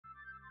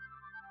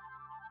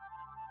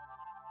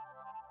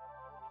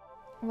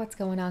What's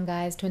going on,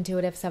 guys?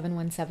 Twintuitive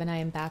 717. I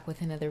am back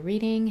with another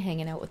reading,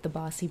 hanging out with the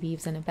bossy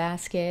beeves in a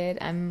basket.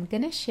 I'm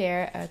going to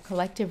share a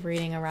collective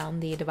reading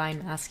around the divine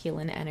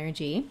masculine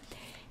energy.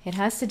 It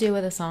has to do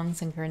with a song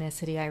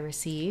synchronicity I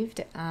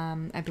received.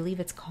 I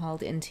believe it's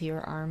called Into Your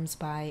Arms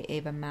by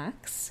Ava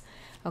Max.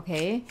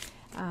 Okay.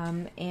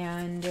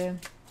 And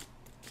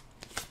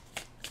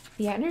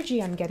the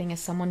energy I'm getting is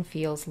someone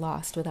feels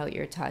lost without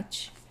your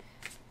touch,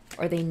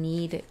 or they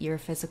need your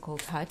physical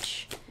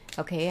touch.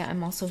 Okay.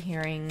 I'm also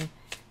hearing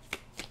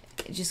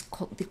just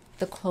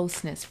the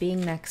closeness,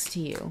 being next to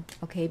you,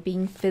 okay,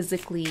 being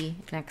physically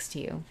next to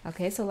you.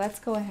 Okay, so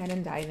let's go ahead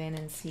and dive in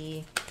and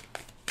see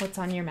what's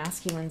on your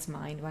masculine's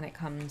mind when it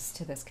comes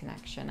to this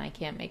connection. I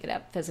can't make it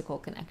up, physical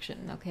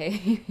connection,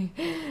 okay,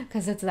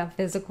 because it's that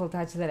physical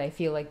touch that I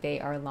feel like they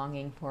are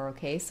longing for.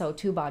 Okay, so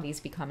two bodies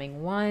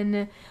becoming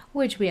one,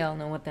 which we all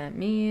know what that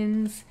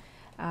means.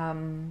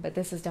 But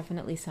this is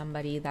definitely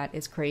somebody that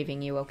is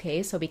craving you,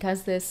 okay? So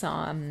because this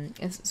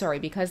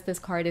because this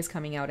card is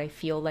coming out, I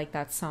feel like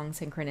that song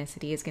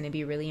synchronicity is going to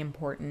be really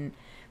important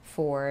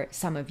for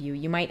some of you.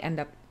 You might end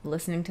up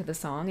listening to the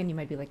song and you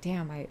might be like,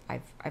 damn,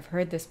 I've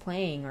heard this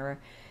playing,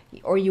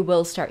 or you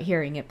will start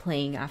hearing it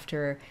playing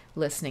after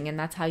listening. And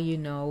that's how you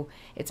know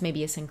it's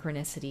maybe a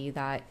synchronicity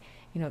that,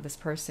 you know, this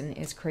person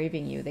is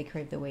craving you. They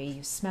crave the way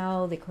you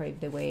smell. They crave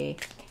the way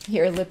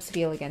your lips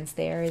feel against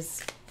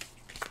theirs.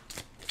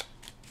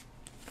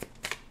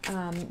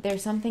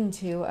 There's something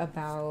too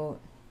about,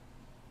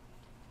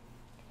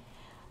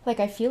 like,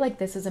 I feel like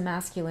this is a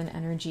masculine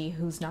energy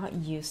who's not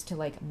used to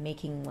like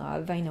making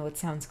love. I know it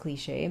sounds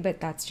cliche, but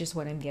that's just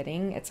what I'm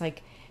getting. It's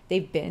like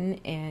they've been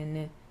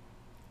in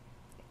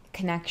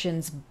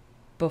connections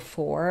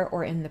before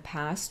or in the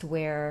past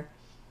where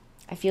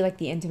I feel like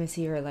the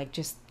intimacy, or like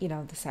just, you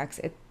know, the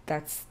sex,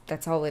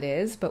 that's all it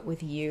is. But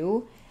with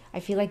you, I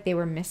feel like they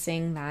were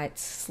missing that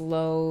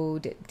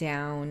slowed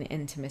down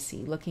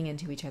intimacy, looking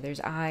into each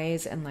other's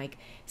eyes and like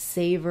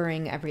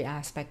savoring every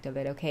aspect of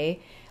it,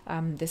 okay?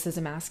 This is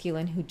a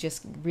masculine who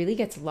just really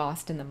gets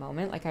lost in the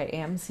moment. Like, I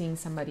am seeing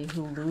somebody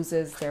who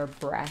loses their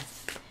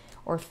breath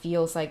or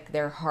feels like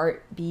their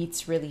heart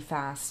beats really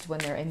fast when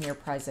they're in your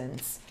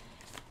presence.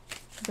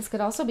 This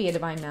could also be a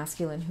divine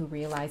masculine who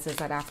realizes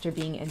that after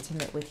being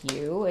intimate with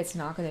you, it's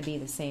not going to be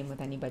the same with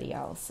anybody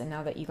else. And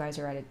now that you guys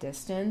are at a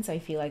distance, I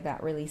feel like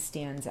that really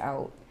stands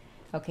out.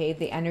 Okay,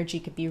 the energy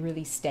could be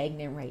really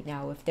stagnant right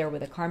now. If they're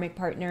with a karmic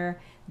partner,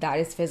 that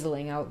is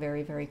fizzling out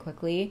very, very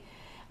quickly.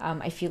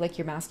 I feel like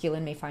your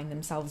masculine may find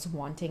themselves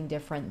wanting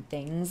different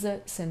things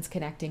since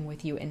connecting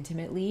with you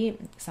intimately.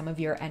 Some of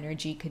your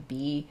energy could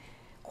be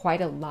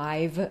quite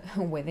alive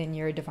within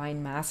your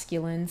divine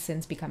masculine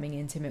since becoming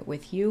intimate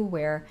with you,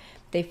 where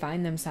they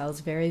find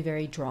themselves very,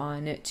 very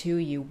drawn to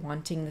you,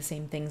 wanting the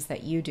same things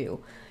that you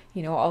do.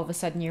 You know, all of a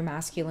sudden your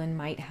masculine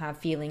might have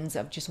feelings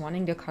of just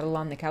wanting to cuddle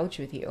on the couch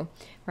with you,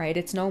 right?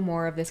 It's no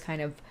more of this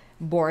kind of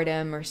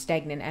boredom or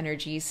stagnant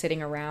energy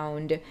sitting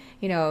around,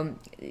 you know,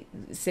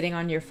 sitting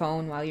on your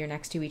phone while you're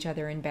next to each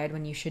other in bed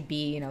when you should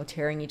be, you know,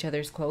 tearing each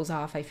other's clothes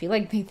off. I feel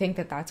like they think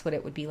that that's what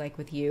it would be like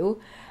with you.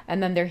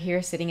 And then they're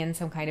here sitting in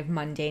some kind of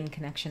mundane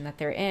connection that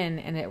they're in,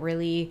 and it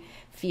really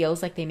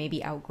feels like they may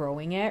be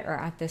outgrowing it, or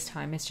at this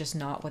time it's just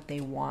not what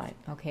they want,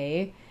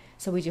 okay?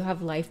 So we do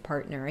have life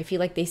partner. I feel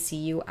like they see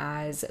you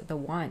as the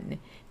one.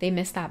 They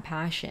miss that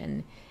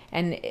passion.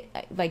 And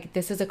like,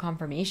 this is a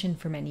confirmation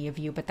for many of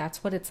you, but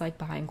that's what it's like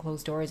behind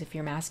closed doors if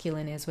your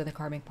masculine is with a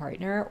karmic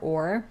partner,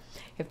 or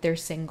if they're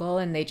single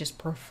and they just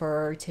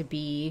prefer to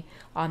be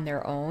on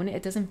their own.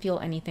 It doesn't feel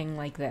anything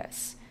like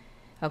this,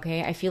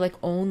 okay? I feel like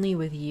only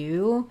with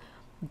you,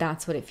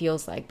 that's what it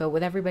feels like. But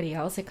with everybody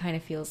else, it kind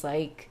of feels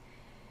like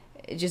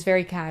just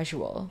very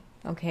casual,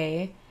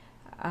 okay?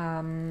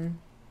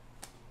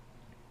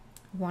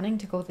 Wanting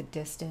to go the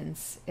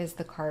distance is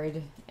the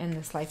card in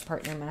this life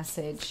partner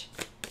message.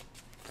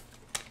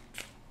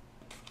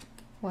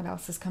 What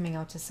else is coming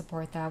out to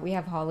support that? We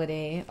have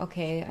holiday.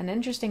 Okay, an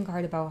interesting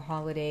card about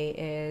holiday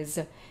is,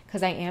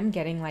 because I am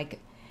getting like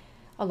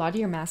a lot of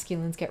your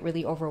masculines get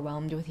really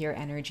overwhelmed with your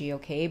energy,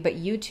 okay? But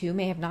you too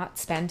may have not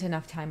spent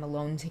enough time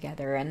alone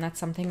together, and that's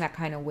something that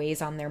kind of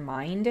weighs on their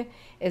mind,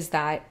 is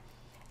that,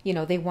 you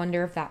know, they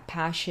wonder if that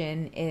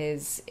passion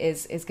is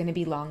going to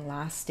be long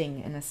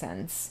lasting in a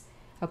sense.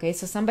 Okay,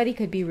 so somebody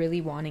could be really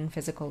wanting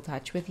physical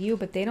touch with you,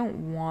 but they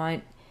don't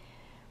want,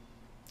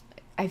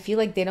 I feel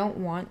like they don't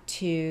want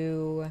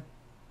to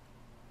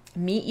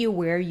meet you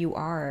where you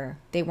are.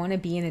 They want to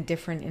be in a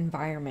different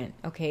environment,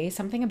 okay?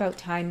 Something about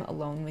time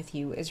alone with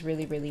you is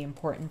really, really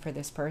important for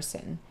this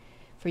person.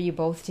 For you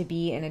both to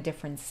be in a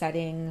different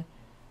setting,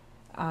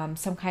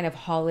 some kind of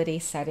holiday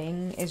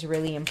setting is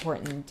really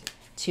important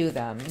to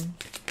them.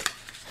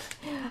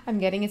 I'm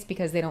getting it's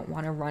because they don't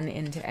want to run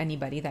into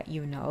anybody that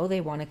you know.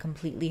 They want to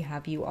completely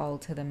have you all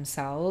to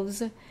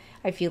themselves.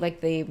 I feel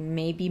like they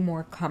may be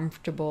more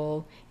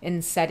comfortable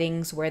in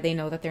settings where they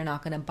know that they're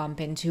not going to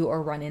bump into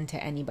or run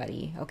into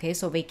anybody. Okay,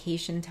 so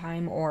vacation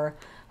time or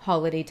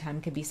holiday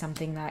time could be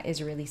something that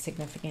is really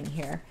significant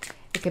here.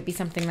 It could be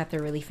something that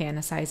they're really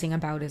fantasizing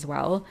about as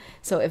well.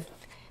 So if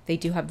they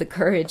do have the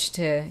courage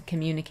to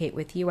communicate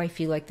with you. I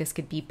feel like this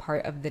could be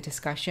part of the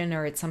discussion,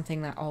 or it's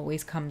something that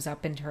always comes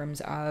up in terms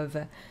of,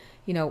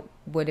 you know,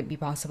 would it be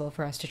possible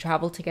for us to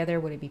travel together?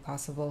 Would it be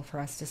possible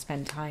for us to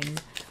spend time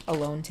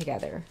alone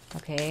together?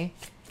 Okay.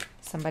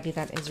 Somebody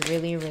that is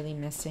really, really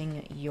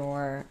missing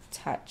your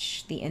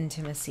touch, the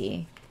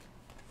intimacy.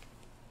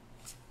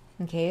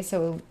 Okay,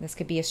 so this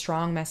could be a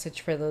strong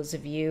message for those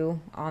of you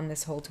on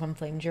this whole twin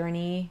flame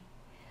journey.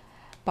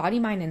 Body,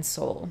 mind, and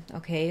soul.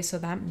 Okay, so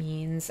that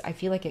means I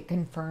feel like it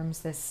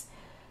confirms this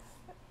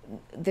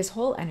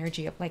whole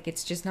energy of like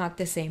it's just not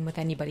the same with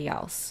anybody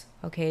else.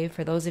 Okay,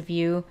 for those of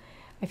you,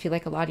 I feel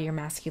like a lot of your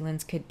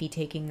masculines could be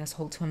taking this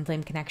whole twin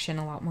flame connection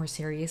a lot more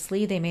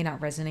seriously. They may not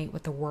resonate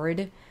with the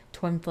word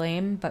twin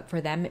flame, but for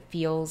them it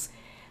feels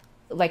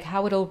like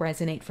how it'll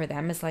resonate for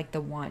them is like the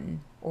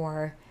one,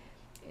 or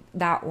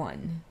that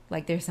one.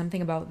 Like there's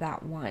something about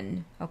that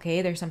one.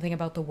 Okay, there's something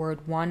about the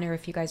word one, or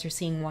if you guys are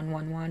seeing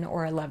 111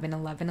 or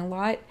 1111 a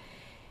lot,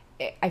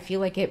 I feel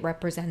like it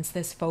represents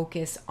this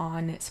focus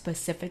on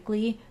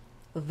specifically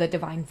the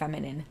divine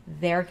feminine,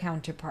 their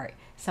counterpart,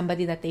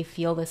 somebody that they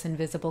feel this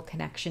invisible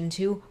connection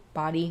to,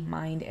 body,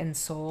 mind, and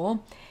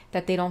soul,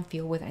 that they don't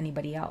feel with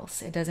anybody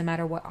else. It doesn't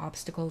matter what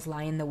obstacles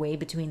lie in the way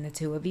between the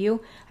two of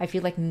you. I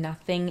feel like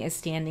nothing is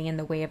standing in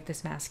the way of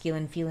this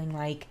masculine feeling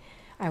like,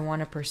 I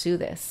want to pursue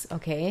this,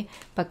 okay?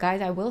 But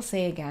guys, I will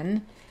say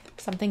again,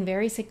 something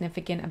very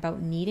significant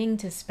about needing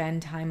to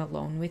spend time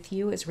alone with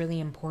you is really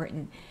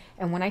important.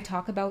 And when I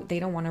talk about they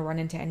don't want to run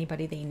into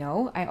anybody they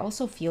know, I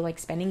also feel like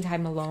spending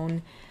time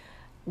alone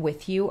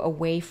with you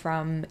away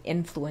from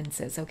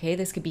influences, okay?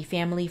 This could be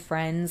family,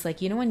 friends,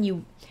 like, you know, when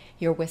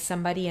you're with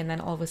somebody and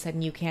then all of a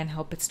sudden you can't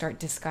help but start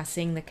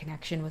discussing the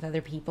connection with other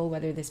people,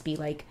 whether this be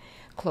like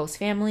close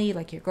family,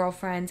 like your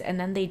girlfriends, and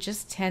then they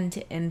just tend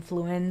to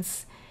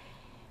influence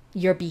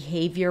your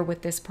behavior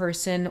with this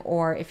person,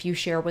 or if you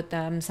share with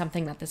them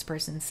something that this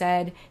person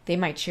said, they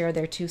might share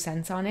their 2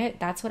 cents on it.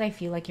 That's what I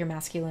feel like your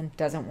masculine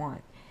doesn't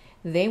want.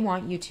 They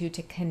want you two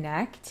to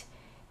connect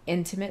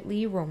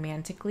intimately,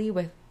 romantically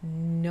with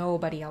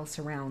nobody else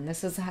around.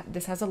 This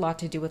has a lot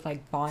to do with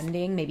like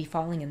bonding, maybe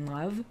falling in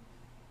love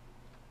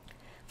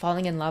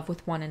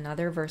with one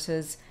another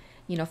versus,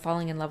 you know,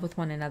 falling in love with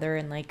one another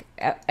and like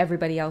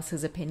everybody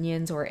else's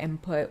opinions or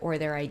input or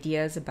their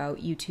ideas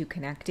about you two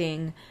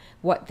connecting,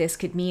 what this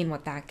could mean,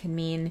 what that could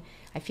mean.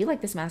 I feel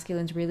like this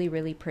masculine's really,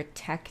 really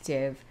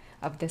protective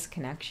of this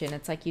connection.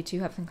 It's like you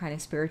two have some kind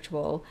of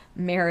spiritual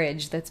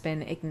marriage that's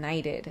been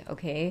ignited,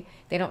 okay?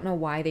 They don't know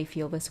why they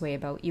feel this way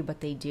about you,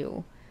 but they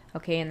do,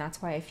 okay? And that's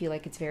why I feel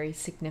like it's very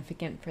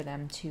significant for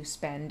them to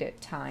spend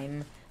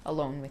time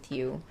alone with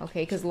you,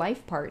 okay? Because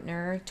life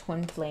partner,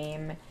 twin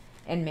flame,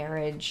 and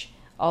marriage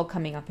all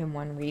coming up in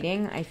one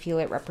reading, I feel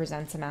it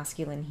represents a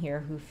masculine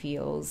here who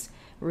feels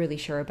really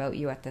sure about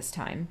you at this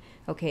time,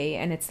 okay?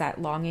 And it's that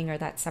longing or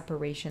that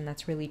separation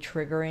that's really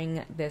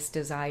triggering this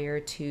desire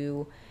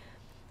to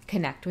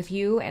connect with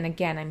you. And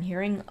again, I'm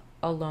hearing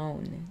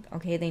alone,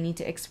 okay? They need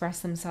to express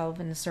themselves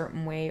in a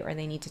certain way, or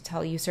they need to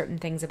tell you certain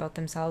things about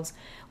themselves,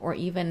 or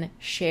even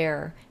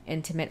share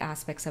intimate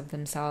aspects of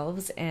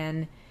themselves,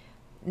 and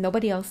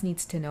nobody else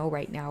needs to know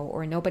right now,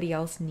 or nobody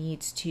else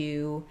needs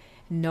to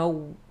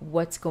know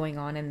what's going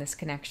on in this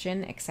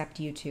connection except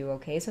you two,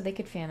 okay? So they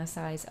could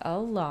fantasize a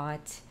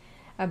lot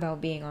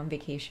about being on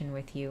vacation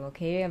with you,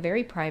 okay? A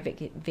very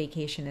private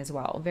vacation as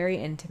well, very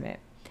intimate,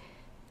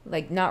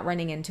 like not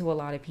running into a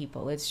lot of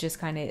people. It's just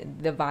kind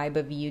of the vibe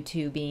of you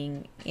two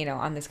being, you know,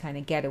 on this kind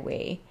of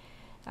getaway,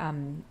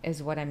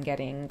 is what I'm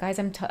getting. Guys,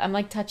 I'm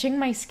like touching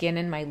my skin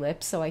and my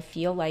lips, so I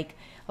feel like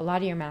a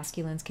lot of your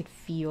masculines could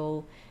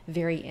feel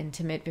very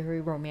intimate,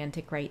 very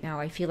romantic right now.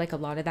 I feel like a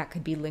lot of that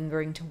could be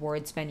lingering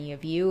towards many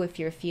of you. If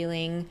you're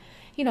feeling,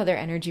 you know, their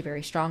energy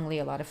very strongly,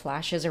 a lot of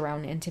flashes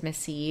around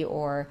intimacy,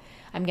 or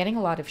I'm getting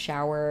a lot of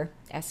shower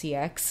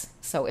sex.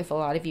 So if a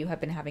lot of you have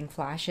been having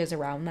flashes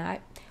around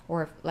that,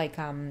 or like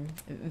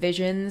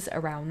visions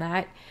around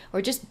that,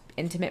 or just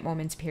intimate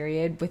moments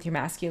period with your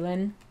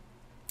masculine,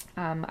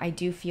 I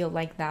do feel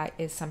like that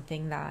is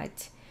something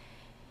that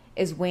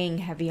is weighing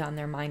heavy on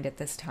their mind at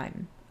this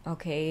time.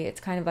 Okay,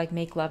 it's kind of like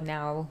make love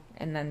now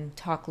and then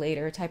talk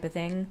later type of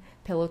thing,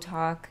 pillow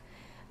talk.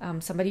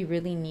 Somebody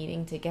really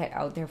needing to get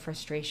out their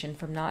frustration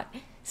from not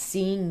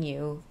seeing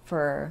you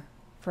for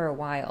a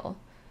while.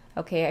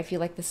 Okay, I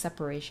feel like the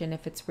separation,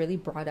 if it's really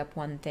brought up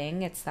one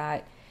thing, it's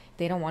that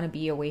they don't want to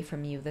be away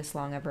from you this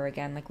long ever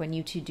again. Like when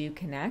you two do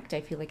connect,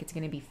 I feel like it's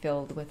going to be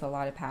filled with a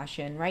lot of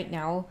passion. Right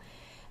now,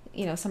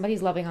 you know,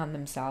 somebody's loving on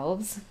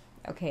themselves,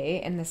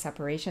 okay? And the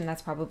separation,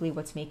 that's probably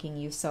what's making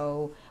you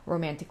so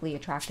romantically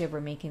attractive,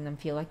 or making them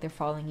feel like they're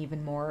falling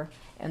even more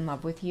in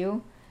love with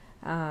you.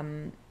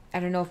 I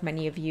don't know if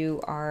many of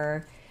you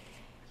are,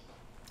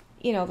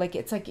 you know, like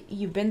it's like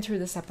you've been through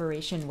the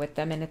separation with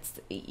them, and it's,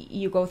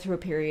 you go through a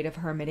period of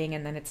hermiting,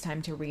 and then it's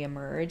time to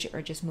reemerge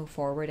or just move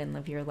forward and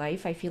live your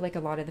life. I feel like a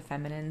lot of the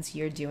feminines,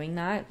 you're doing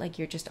that, like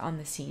you're just on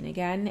the scene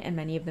again, and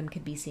many of them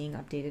could be seeing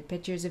updated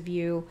pictures of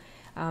you.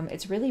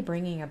 It's really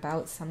bringing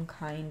about some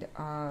kind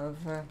of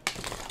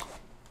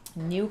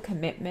new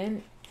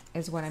commitment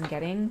is what I'm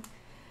getting.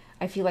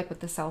 I feel like with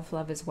the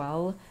self-love as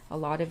well, a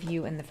lot of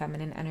you in the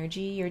feminine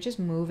energy, you're just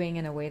moving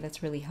in a way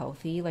that's really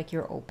healthy. Like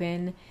you're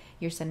open,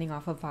 you're sending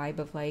off a vibe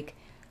of like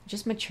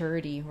just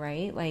maturity,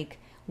 right? Like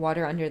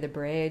water under the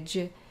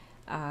bridge.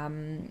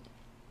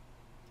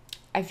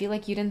 I feel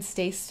like you didn't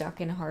stay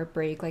stuck in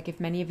heartbreak. Like if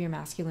many of your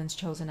masculines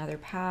chose another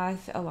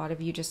path, a lot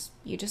of you just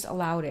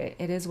allowed it.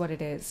 It is what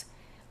it is.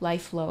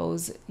 Life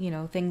flows,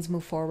 things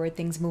move forward,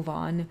 things move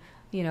on,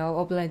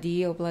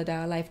 obladi,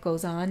 oblada, life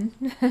goes on.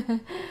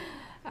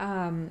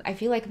 I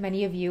feel like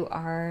many of you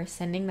are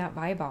sending that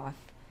vibe off,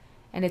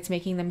 and it's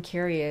making them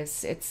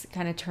curious. It's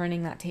kind of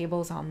turning that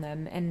tables on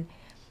them, and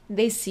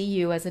they see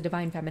you as a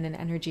divine feminine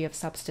energy of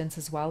substance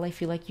as well. I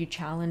feel like you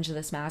challenge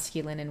this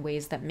masculine in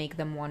ways that make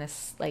them want to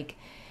like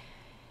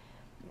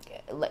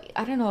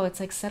I don't know, it's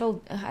like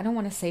settle. I don't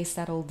want to say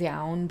settle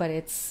down, but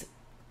it's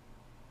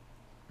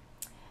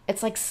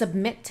like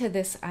submit to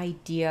this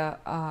idea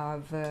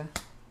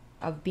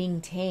of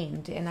being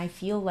tamed. And I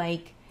feel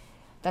like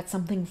that's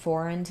something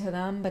foreign to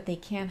them, but they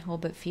can't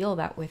help but feel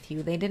that with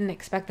you. They didn't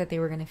expect that they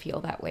were going to feel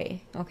that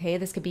way. Okay,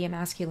 this could be a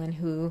masculine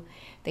who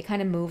they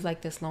kind of move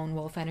like this lone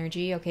wolf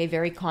energy. Okay,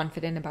 very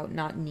confident about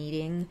not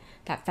needing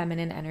that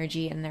feminine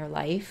energy in their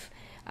life.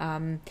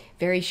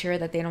 Very sure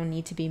that they don't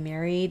need to be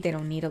married. They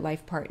don't need a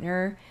life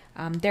partner.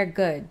 They're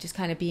good, just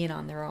kind of being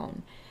on their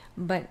own.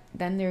 But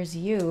then there's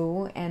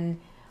you,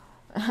 and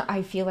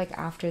I feel like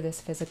after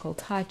this physical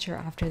touch or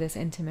after this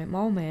intimate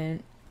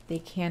moment, they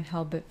can't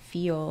help but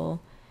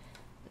feel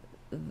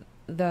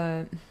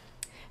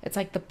it's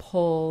like the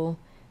pull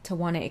to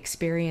want to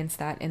experience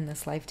that in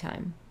this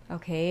lifetime.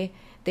 Okay,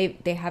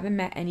 they haven't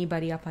met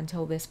anybody up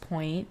until this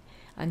point,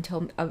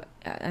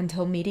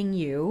 until meeting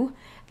you,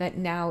 that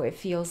now it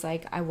feels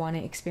like I want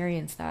to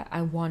experience that.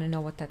 I want to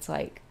know what that's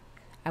like.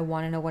 I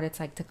want to know what it's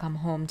like to come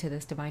home to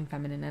this divine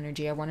feminine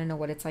energy. I want to know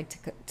what it's like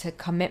to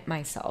commit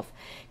myself.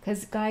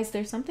 Because guys,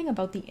 there's something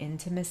about the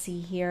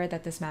intimacy here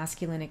that this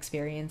masculine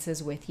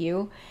experiences with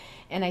you.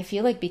 And I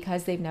feel like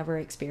because they've never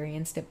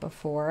experienced it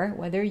before,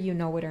 whether you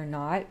know it or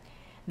not,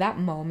 that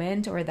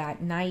moment or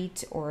that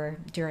night or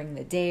during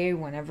the day,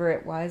 whenever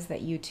it was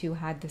that you two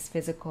had this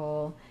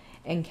physical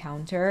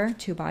encounter,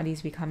 two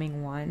bodies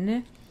becoming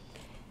one,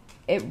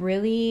 it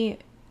really,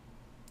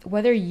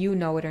 whether you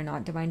know it or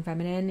not, divine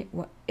feminine,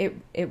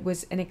 it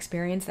was an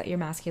experience that your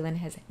masculine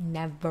has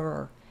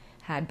never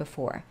had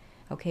before.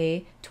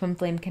 Okay, twin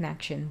flame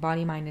connection,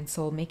 body, mind, and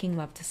soul, making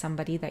love to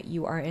somebody that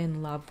you are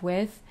in love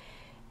with,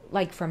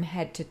 like from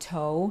head to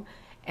toe,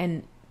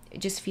 and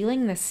just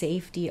feeling the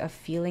safety of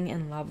feeling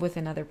in love with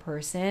another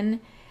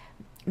person,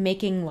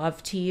 making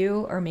love to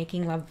you or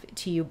making love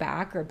to you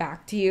back or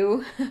back to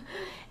you,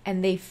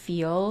 and they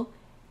feel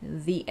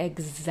the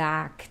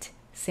exact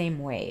same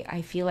way.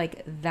 I feel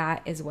like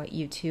that is what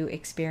you two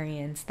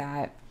experience,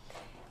 that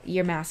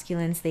your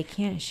masculines, they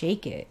can't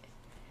shake it,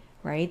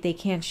 right? They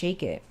can't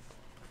shake it.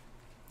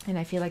 And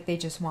I feel like they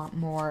just want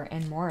more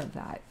and more of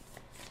that.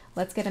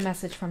 Let's get a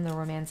message from the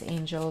romance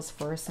angels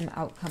for some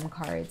outcome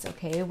cards,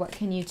 okay? What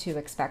can you two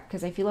expect?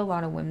 Because I feel a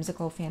lot of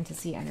whimsical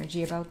fantasy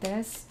energy about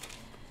this.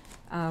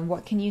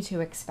 What can you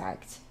two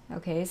expect?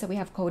 Okay, so we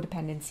have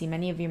codependency.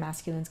 Many of your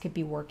masculines could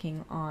be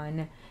working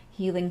on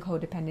healing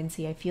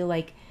codependency. I feel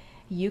like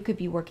you could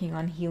be working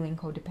on healing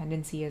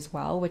codependency as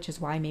well, which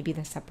is why maybe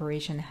the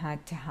separation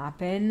had to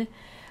happen.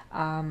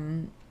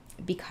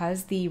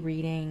 Because the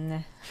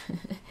reading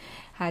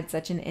had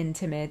such an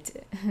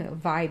intimate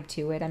vibe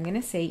to it, I'm going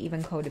to say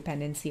even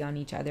codependency on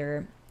each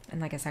other in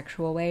like a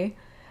sexual way.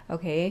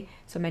 Okay,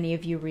 so many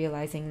of you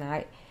realizing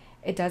that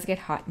it does get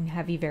hot and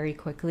heavy very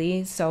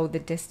quickly. So the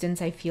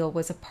distance, I feel,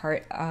 was a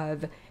part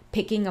of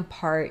picking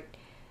apart,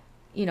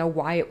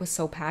 why it was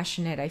so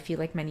passionate. I feel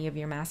like many of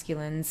your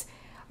masculines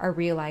are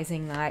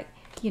realizing that,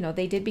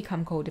 they did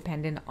become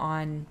codependent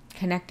on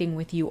connecting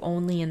with you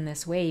only in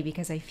this way,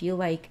 because I feel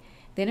like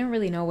they didn't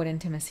really know what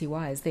intimacy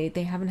was. They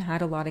haven't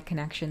had a lot of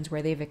connections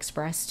where they've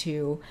expressed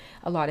to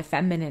a lot of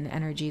feminine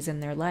energies in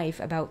their life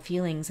about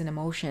feelings and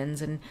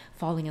emotions and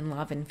falling in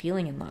love and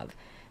feeling in love,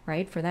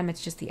 right? For them,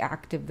 it's just the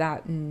act of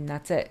that and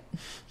that's it.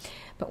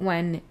 But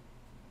when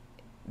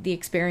the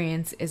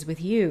experience is with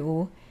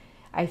you,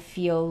 I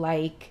feel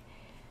like,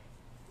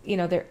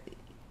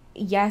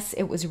 yes,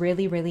 it was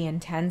really, really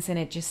intense and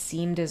it just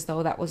seemed as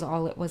though that was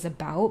all it was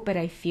about. But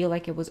I feel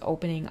like it was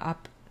opening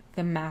up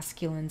the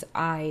masculine's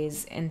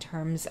eyes in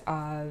terms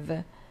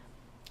of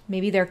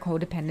maybe their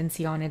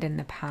codependency on it in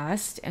the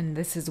past, and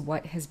this is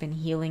what has been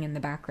healing in the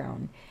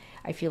background.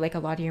 I feel like a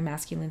lot of your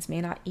masculines may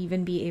not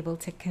even be able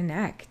to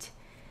connect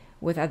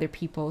with other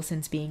people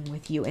since being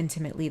with you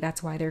intimately.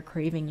 That's why they're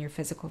craving your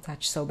physical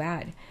touch so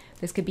bad.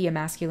 This could be a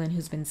masculine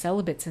who's been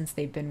celibate since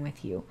they've been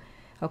with you,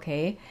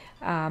 okay?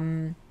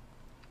 And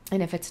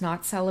if it's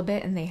not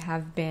celibate and they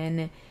have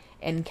been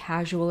in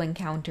casual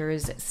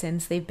encounters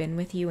since they've been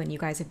with you and you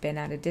guys have been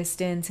at a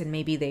distance and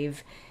maybe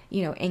they've,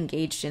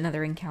 engaged in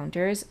other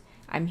encounters,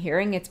 I'm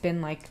hearing it's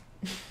been like,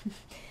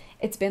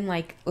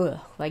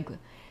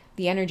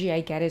 the energy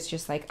I get is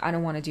just like, I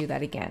don't want to do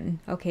that again.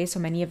 Okay, so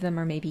many of them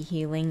are maybe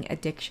healing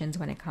addictions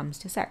when it comes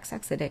to sex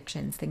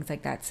addictions, things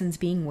like that. Since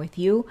being with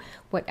you,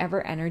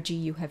 whatever energy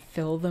you have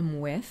filled them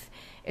with,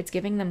 it's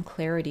giving them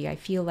clarity. I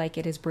feel like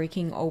it is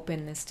breaking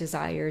open this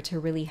desire to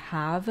really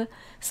have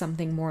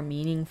something more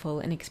meaningful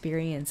and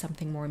experience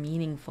something more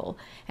meaningful.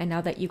 And now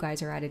that you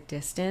guys are at a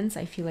distance,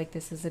 I feel like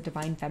this is a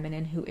divine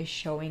feminine who is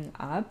showing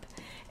up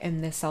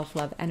in this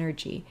self-love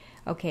energy.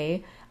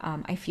 Okay,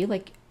 I feel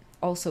like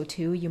also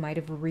too, you might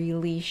have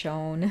really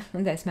shown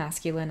this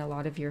masculine a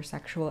lot of your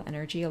sexual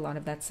energy, a lot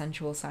of that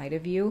sensual side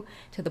of you,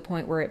 to the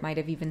point where it might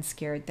have even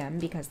scared them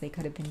because they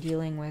could have been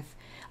dealing with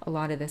a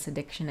lot of this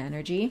addiction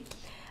energy.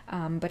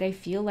 But I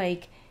feel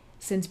like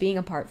since being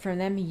apart from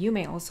them, you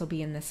may also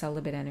be in the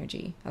celibate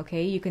energy.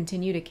 Okay, you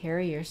continue to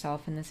carry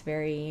yourself in this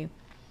very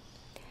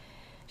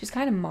just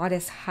kind of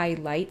modest, high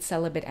light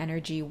celibate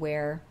energy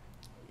where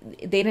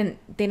they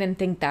didn't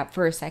think that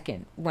for a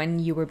second when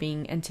you were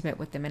being intimate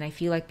with them. And I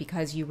feel like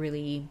because you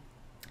really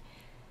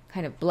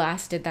kind of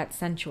blasted that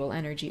sensual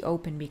energy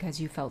open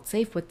because you felt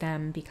safe with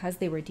them, because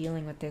they were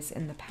dealing with this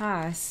in the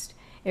past,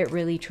 it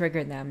really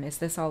triggered them. Is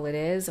this all it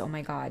is? Oh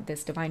my God,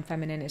 this divine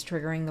feminine is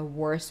triggering the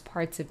worst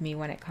parts of me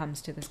when it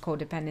comes to this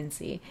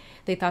codependency.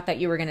 They thought that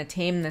you were going to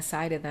tame the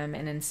side of them,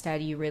 and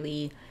instead you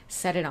really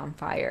set it on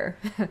fire.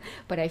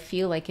 But I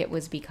feel like it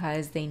was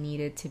because they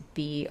needed to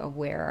be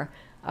aware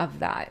of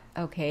that.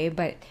 Okay,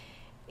 but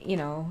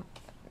I'm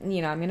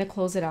going to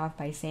close it off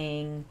by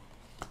saying,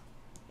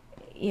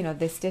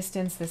 this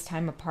distance, this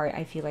time apart,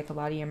 I feel like a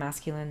lot of your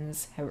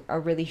masculines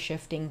are really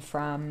shifting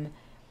from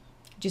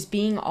just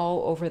being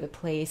all over the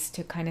place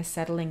to kind of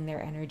settling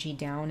their energy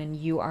down, and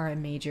you are a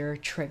major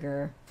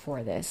trigger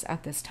for this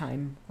at this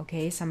time.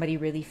 Okay, somebody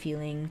really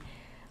feeling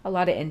a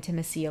lot of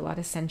intimacy, a lot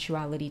of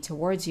sensuality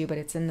towards you, but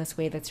it's in this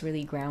way that's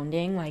really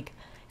grounding, like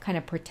kind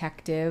of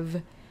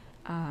protective,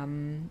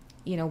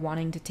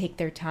 wanting to take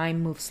their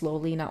time, move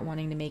slowly, not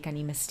wanting to make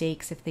any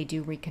mistakes if they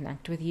do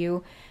reconnect with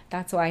you.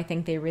 That's why I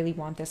think they really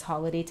want this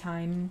holiday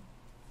time,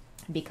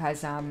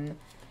 because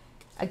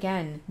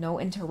again, no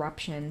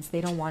interruptions. They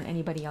don't want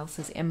anybody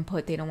else's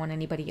input. They don't want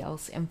anybody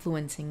else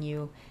influencing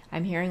you.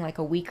 I'm hearing like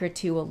a week or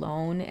two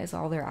alone is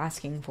all they're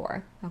asking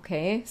for.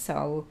 Okay,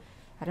 so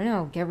I don't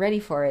know, get ready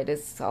for it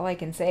is all I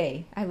can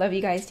say. I love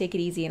you guys. Take it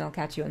easy, and I'll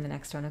catch you in the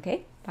next one.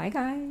 Okay, bye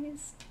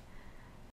guys.